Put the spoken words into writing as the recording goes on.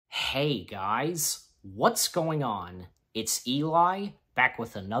Hey guys, what's going on? It's Eli, back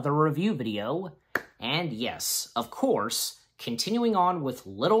with another review video, and yes, of course, continuing on with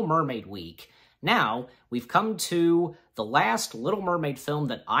Little Mermaid Week. Now, we've come to the last Little Mermaid film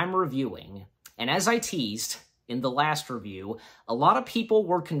that I'm reviewing, and as I teased in the last review, a lot of people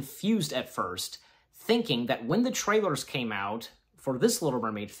were confused at first, thinking that when the trailers came out for this Little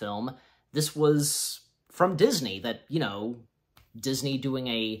Mermaid film, this was from Disney, that, you know, Disney doing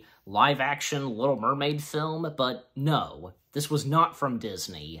a live-action Little Mermaid film, but no, this was not from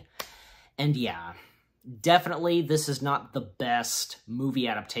Disney. And yeah, definitely this is not the best movie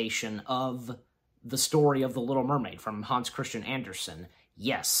adaptation of the story of The Little Mermaid from Hans Christian Andersen.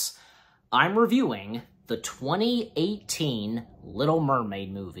 Yes, I'm reviewing the 2018 Little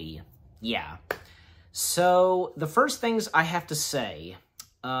Mermaid movie. Yeah. So, the first things I have to say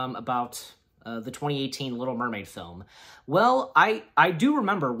about the 2018 Little Mermaid film. Well, I do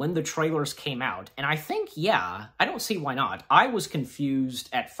remember when the trailers came out, and I think, yeah, I don't see why not. I was confused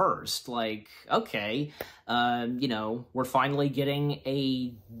at first, like, okay, you know, we're finally getting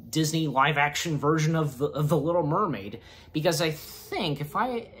a Disney live-action version of the Little Mermaid, because I think, if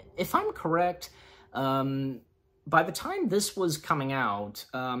I'm correct, by the time this was coming out,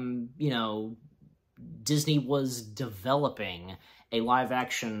 you know, Disney was developing a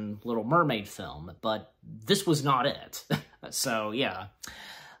live-action Little Mermaid film, but this was not it. So, yeah.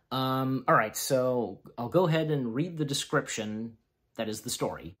 Alright, so I'll go ahead and read the description that is the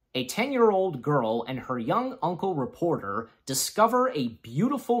story. A 10-year-old girl and her young uncle reporter discover a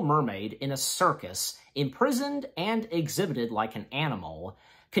beautiful mermaid in a circus, imprisoned and exhibited like an animal.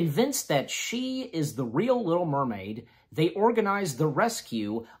 Convinced that she is the real Little Mermaid, they organize the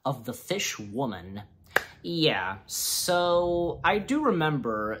rescue of the fish woman. Yeah, so I do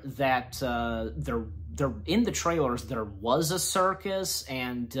remember that there in the trailers there was a circus,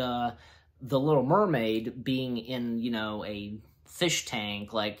 and the Little Mermaid being in, you know, a fish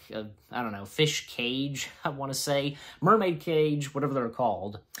tank, like a, I don't know, fish cage, I want to say, mermaid cage, whatever they're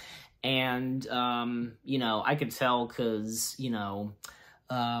called. And you know, I could tell because, you know,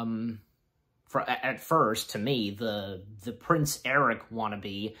 at first, to me, the Prince Eric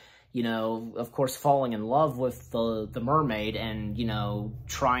wannabe, you know, of course, falling in love with the mermaid and, you know,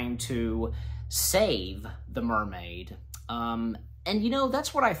 trying to save the mermaid. And, you know,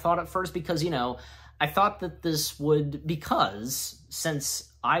 that's what I thought at first, because, you know, I thought that this would, because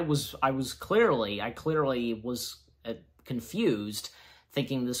since I clearly was confused,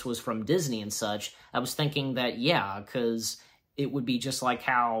 thinking this was from Disney and such, I was thinking that, yeah, because it would be just like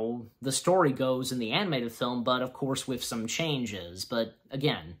how the story goes in the animated film, but of course with some changes. But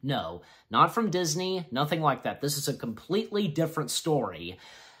again, no, not from Disney, nothing like that. This is a completely different story.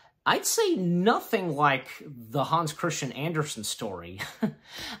 I'd say nothing like the Hans Christian Andersen story.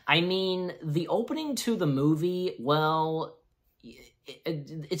 I mean, the opening to the movie, well,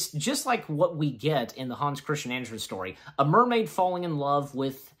 it's just like what we get in the Hans Christian Andersen story. A mermaid falling in love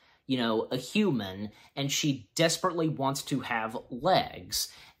with, you know, a human, and she desperately wants to have legs.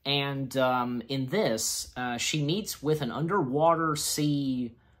 And in this, she meets with an underwater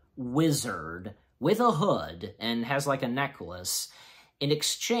sea wizard with a hood and has like a necklace. In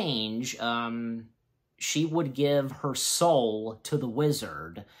exchange, she would give her soul to the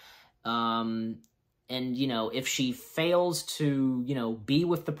wizard. And, you know, if she fails to, you know, be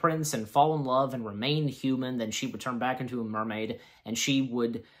with the prince and fall in love and remain human, then she would turn back into a mermaid, and she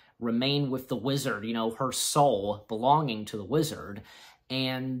would remain with the wizard, you know, her soul belonging to the wizard.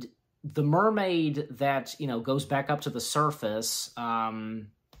 And the mermaid that, you know, goes back up to the surface,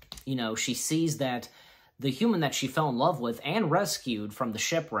 you know, she sees that the human that she fell in love with and rescued from the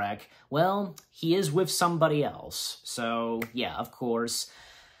shipwreck, well, he is with somebody else. So, yeah, of course,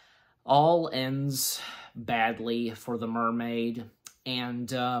 all ends badly for the mermaid. And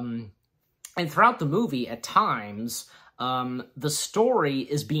throughout the movie, at times, the story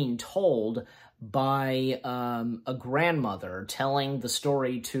is being told by a grandmother telling the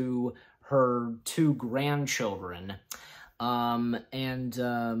story to her two grandchildren. The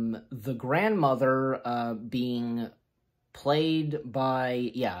grandmother being played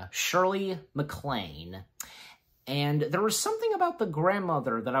by, yeah, Shirley MacLaine. And there was something about the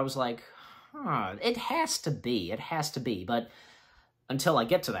grandmother that I was like, huh, it has to be, but until I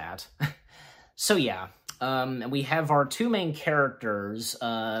get to that. So yeah. And we have our two main characters,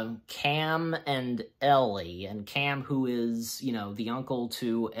 Cam and Ellie. And Cam, who is, you know, the uncle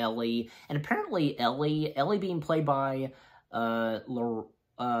to Ellie. And apparently Ellie being played by Loreto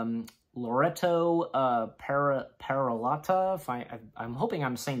Paralata. I'm hoping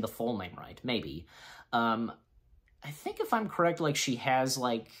I'm saying the full name right, maybe. I think if I'm correct, like, she has,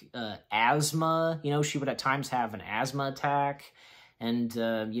 like, asthma. You know, she would at times have an asthma attack. And,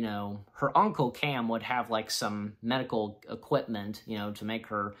 you know, her uncle Cam would have, like, some medical equipment, you know, to make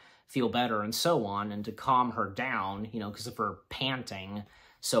her feel better and so on, and to calm her down, you know, because of her panting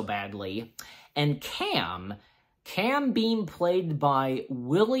so badly. And Cam being played by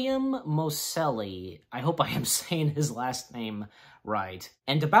William Moseley. I hope I am saying his last name right.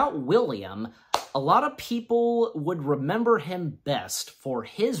 And about William, a lot of people would remember him best for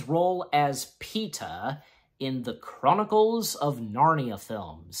his role as Peeta in the Chronicles of Narnia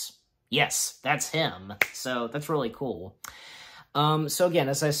films. Yes, that's him. So that's really cool. So again,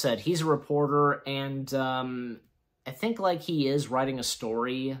 as I said, he's a reporter, and I think, like, he is writing a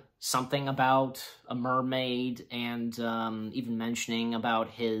story, something about a mermaid, and even mentioning about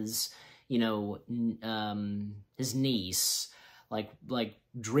his, you know, his niece, like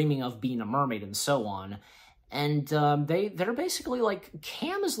dreaming of being a mermaid and so on. And they're basically, like,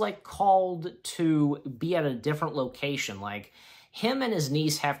 Cam is, like, called to be at a different location. Like, him and his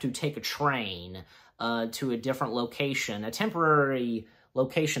niece have to take a train to a different location, a temporary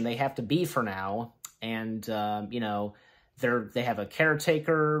location they have to be for now. And, you know, they have a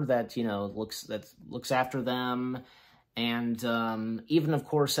caretaker that, you know, looks after them. And even, of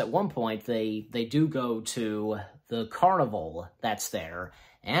course, at one point, they do go to the carnival that's there.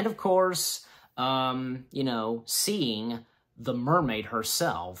 And, of course, you know, seeing the mermaid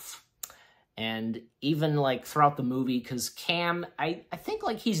herself. And even, like, throughout the movie, because Cam, I think,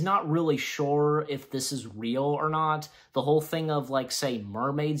 like, he's not really sure if this is real or not. The whole thing of, like, say,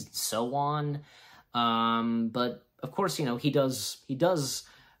 mermaids and so on. But, of course, you know, he does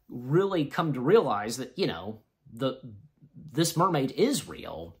really come to realize that, you know, this mermaid is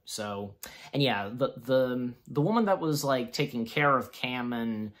real. So, and yeah, the woman that was, like, taking care of Cam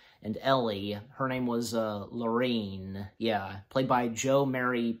and Ellie, her name was Lorraine, yeah, played by Jo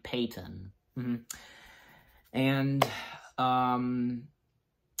Mary Payton. And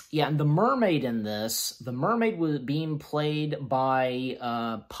yeah, and the mermaid in this, the mermaid was being played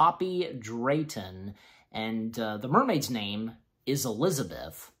by Poppy Drayton, and the mermaid's name is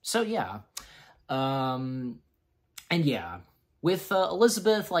Elizabeth. So yeah, and yeah, with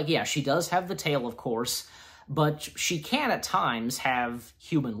Elizabeth, like, yeah, she does have the tail, of course, but she can at times have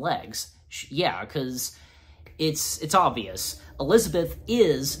human legs. Yeah, because it's obvious. Elizabeth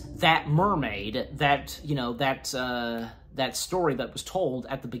is that mermaid that, you know, that story that was told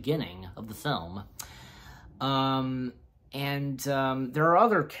at the beginning of the film. And there are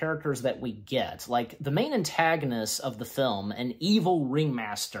other characters that we get, like the main antagonist of the film, an evil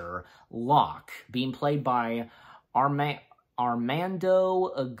ringmaster, Locke, being played by Armando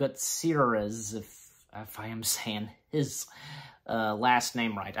Gutierrez, if I am saying his last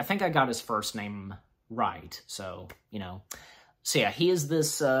name right. I think I got his first name right, so, you know. So yeah, he is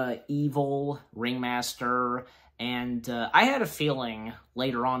this evil ringmaster, and I had a feeling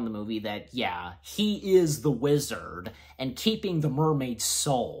later on in the movie that, yeah, he is the wizard and keeping the mermaid's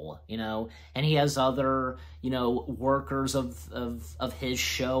soul, you know, and he has other, you know, workers of his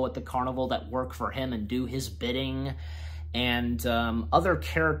show at the carnival that work for him and do his bidding, and other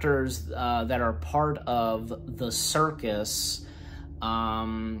characters that are part of the circus.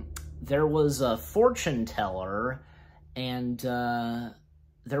 There was a fortune teller, and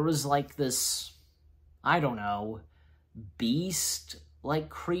there was, like, this, I don't know, beast-like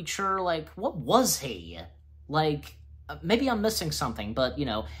creature. Like, what was he? Like, maybe I'm missing something, but, you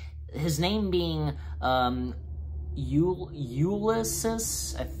know, his name being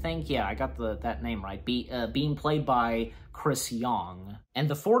Ulysses, I think, yeah, I got that name right, being played by Chris Young. And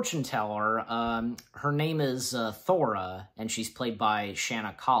the fortune teller, her name is Thora, and she's played by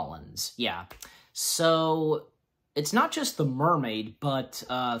Shanna Collins. Yeah, so it's not just the mermaid, but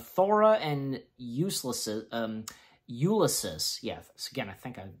Thora and Ulysses, yeah, again, I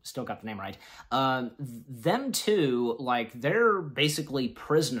think I still got the name right. Them two, like, they're basically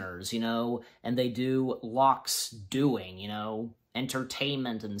prisoners, you know, and they do Locke's doing, you know,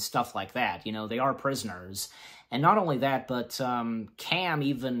 entertainment and stuff like that. You know, they are prisoners. And not only that, but Cam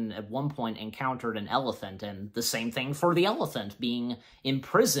even at one point encountered an elephant, and the same thing for the elephant being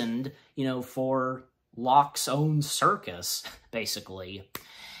imprisoned, you know, for Locke's own circus, basically.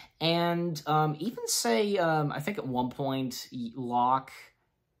 And even say, I think at one point, Locke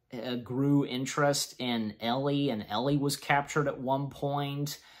grew interest in Ellie, and Ellie was captured at one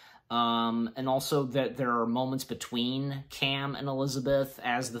point. And also that there are moments between Cam and Elizabeth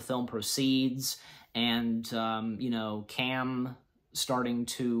as the film proceeds, and, you know, Cam starting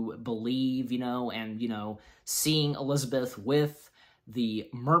to believe, you know, and, you know, seeing Elizabeth with the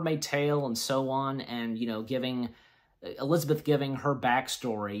mermaid tail and so on, and, you know, giving Elizabeth giving her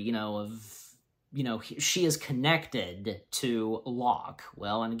backstory, you know, of, you know, she is connected to Locke.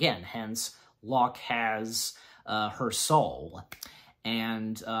 Well, and again, hence, Locke has her soul.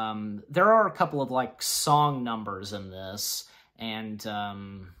 And there are a couple of, like, song numbers in this, and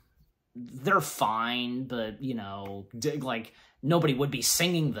they're fine, but, you know, like, nobody would be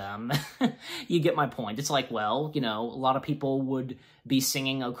singing them. You get my point. It's like, well, you know, a lot of people would be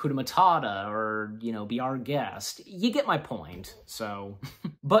singing Hakuna Matata or, you know, Be Our Guest. You get my point. So,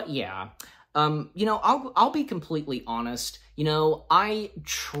 but yeah, you know, I'll be completely honest. You know, I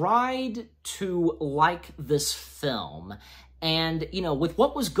tried to like this film. And, you know, with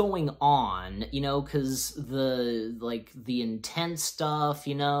what was going on, you know, because the intense stuff,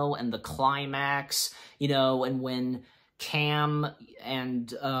 you know, and the climax, you know, and when Cam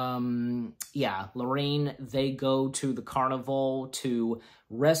and, Lorraine, they go to the carnival to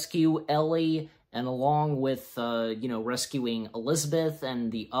rescue Ellie, and along with, you know, rescuing Elizabeth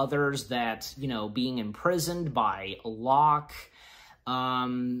and the others that, you know, being imprisoned by Locke,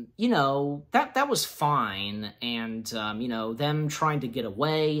 you know, that was fine, and, you know, them trying to get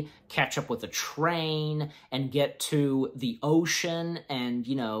away, catch up with a train, and get to the ocean, and,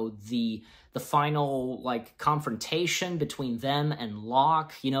 you know, the final, like, confrontation between them and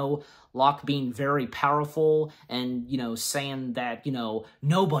Locke, you know, Locke being very powerful, and, you know, saying that, you know,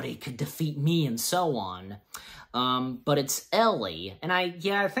 nobody could defeat me, and so on. But it's Ellie, and I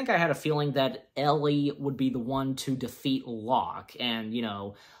think I had a feeling that Ellie would be the one to defeat Locke, and, you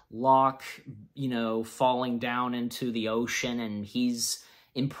know, Locke, you know, falling down into the ocean, and he's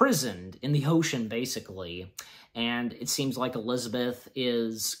imprisoned in the ocean, basically. And it seems like Elizabeth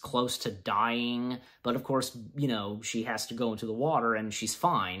is close to dying, but of course, you know, she has to go into the water, and she's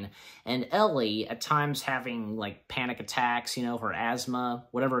fine. And Ellie, at times having, like, panic attacks, you know, her asthma,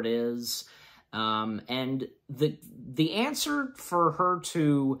 whatever it is. And the answer for her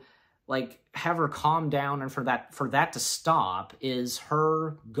to, like, have her calm down and for that to stop is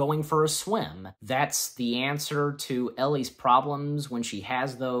her going for a swim. That's the answer to Ellie's problems when she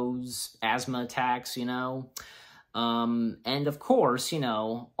has those asthma attacks, you know. And of course, you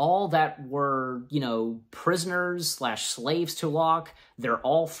know, all that were, you know, prisoners/slaves to Locke, they're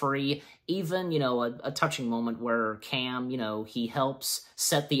all free. Even, you know, a touching moment where Cam, you know, he helps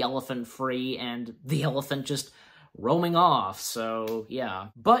set the elephant free, and the elephant just roaming off, so yeah.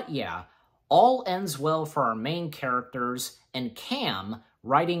 But yeah, all ends well for our main characters, and Cam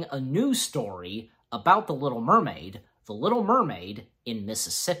writing a new story about the Little Mermaid in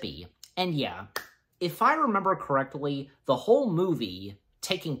Mississippi. And yeah, if I remember correctly, the whole movie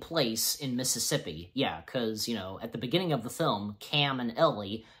taking place in Mississippi. Yeah, because, you know, at the beginning of the film, Cam and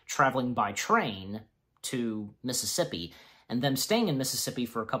Ellie traveling by train to Mississippi, and them staying in Mississippi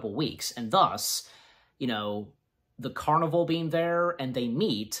for a couple weeks, and thus, you know, the carnival being there, and they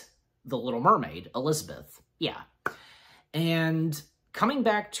meet the Little Mermaid, Elizabeth. Yeah. And coming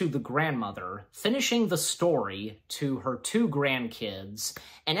back to the grandmother, finishing the story to her two grandkids,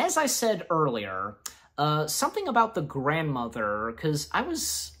 and as I said earlier, something about the grandmother, because I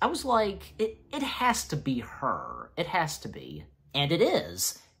was like, it has to be her. It has to be. And it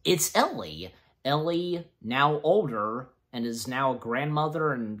is. It's Ellie. Ellie, now older, and is now a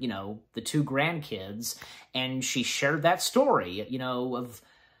grandmother, and, you know, the two grandkids, and she shared that story, you know, of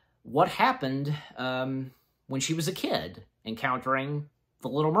what happened when she was a kid, encountering the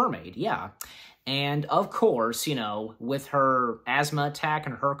Little Mermaid, yeah. And, of course, you know, with her asthma attack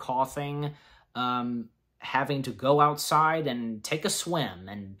and her coughing, having to go outside and take a swim,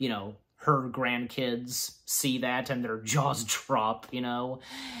 and, you know, her grandkids see that and their jaws drop, you know.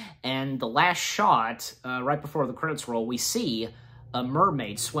 And the last shot, right before the credits roll, we see a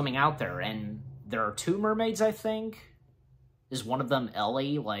mermaid swimming out there, and there are two mermaids, I think. Is one of them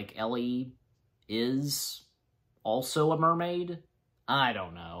Ellie? Like, Ellie is also a mermaid? I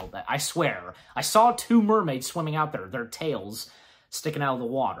don't know, but I swear, I saw two mermaids swimming out there, their tails sticking out of the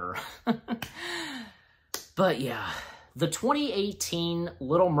water. But yeah, the 2018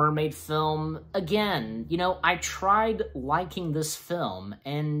 Little Mermaid film, again, you know, I tried liking this film,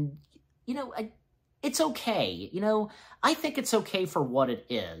 and, you know, it's okay. You know, I think it's okay for what it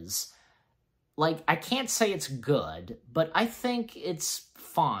is. Like, I can't say it's good, but I think it's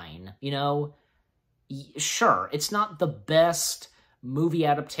fine, you know? Sure, it's not the best movie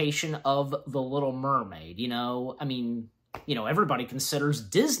adaptation of The Little Mermaid, you know? I mean, you know, everybody considers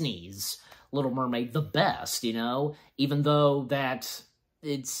Disney's Little Mermaid the best, you know? Even though that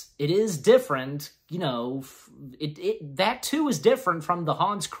it is different, you know, that too is different from the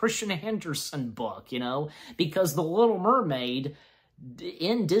Hans Christian Andersen book, you know? Because The Little Mermaid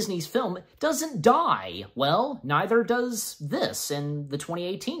in Disney's film doesn't die. Well, neither does this in the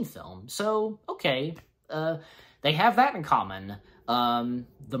 2018 film. So, okay, they have that in common.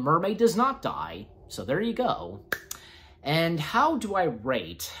 The mermaid does not die, so there you go. And how do I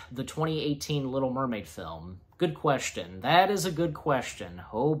rate the 2018 Little Mermaid film? Good question. That is a good question.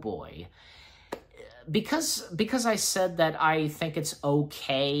 Oh boy. Because I said that I think it's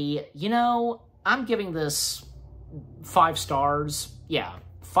okay, you know, I'm giving this 5 stars. Yeah,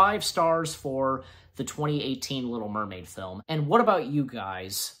 5 stars for the 2018 Little Mermaid film. And what about you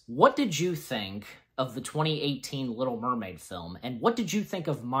guys? What did you think of the 2018 Little Mermaid film? And what did you think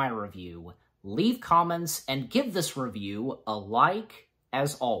of my review? Leave comments and give this review a like,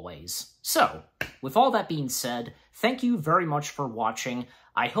 as always. So, with all that being said, thank you very much for watching.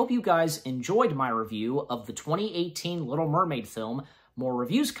 I hope you guys enjoyed my review of the 2018 Little Mermaid film. More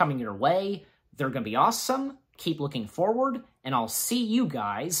reviews coming your way. They're going to be awesome. Keep looking forward, and I'll see you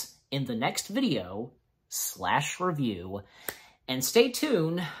guys in the next video / review. And stay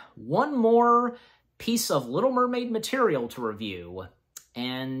tuned, one more piece of Little Mermaid material to review,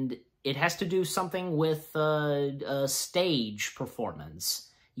 and it has to do something with a stage performance.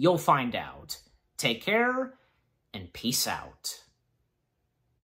 You'll find out. Take care, and peace out.